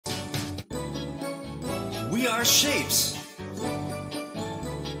We are shapes.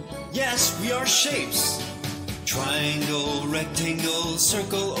 Yes, we are shapes. Triangle, rectangle,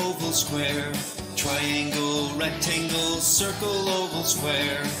 circle, oval, square. Triangle, rectangle, circle, oval,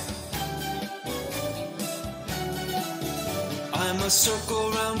 square. I'm a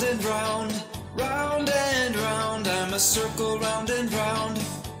circle round and round, round and round. I'm a circle round and round,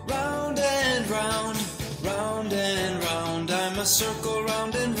 round and round, round and round. I'm a circle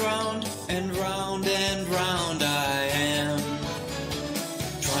round and round, and round and round I am.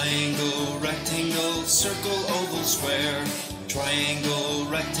 Triangle, rectangle, circle, oval, square. Triangle,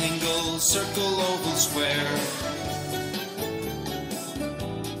 rectangle, circle, oval, square.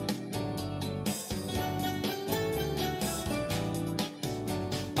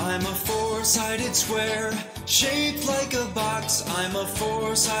 I'm a four-sided square, shaped like a box. I'm a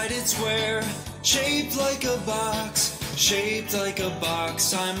four-sided square, shaped like a box, shaped like a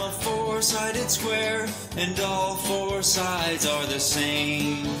box. I'm a four-sided square, and all four sides are the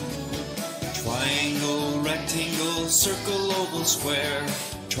same. Triangle, rectangle, circle, oval, square.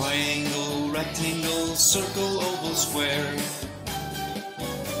 Triangle, rectangle, circle, oval, square.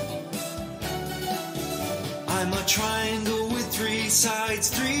 I'm a triangle with three sides,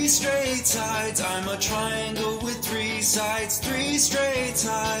 three straight sides. I'm a triangle with three sides, three straight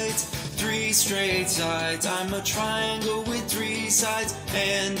sides, three straight sides. I'm a triangle with three sides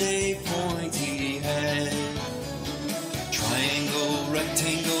and a pointy head. Triangle,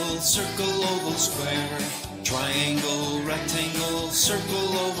 rectangle, circle, oval, square. Triangle, rectangle,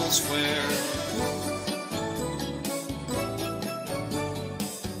 circle, oval, square.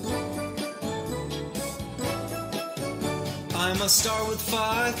 I'm a star with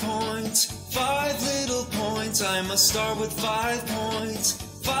 5 points, 5 little points. I'm a star with 5 points,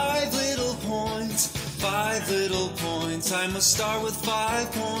 5 little points, 5 little points. I'm a star with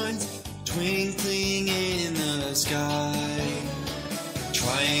 5 points, twinkling in the sky.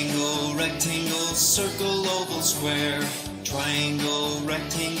 Triangle, rectangle, circle, oval, square. Triangle,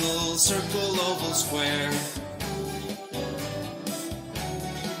 rectangle, circle, oval, square.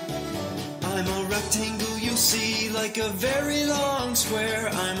 I'm a rectangle you see like a very long square.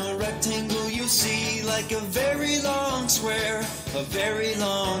 I'm a rectangle you see like a very long square. A very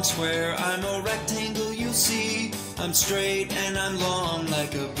long square. I'm a rectangle you see. I'm straight and I'm long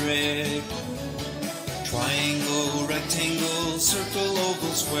like a brick. Triangle, rectangle, circle,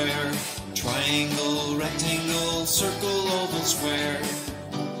 oval, square. Triangle, rectangle, circle, oval, square.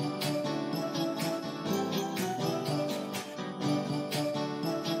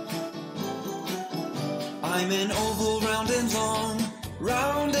 I'm an oval round and long,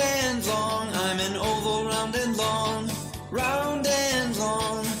 round and long. I'm an oval round and long, round and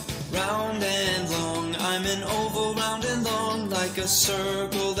long, round and long. I'm an oval round and long, like a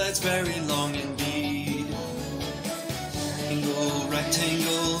circle that's very long indeed. Triangle,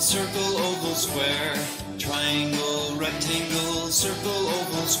 rectangle, circle, oval, square. Triangle, rectangle, circle,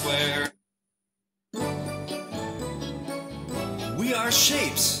 oval, square. We are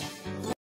shapes.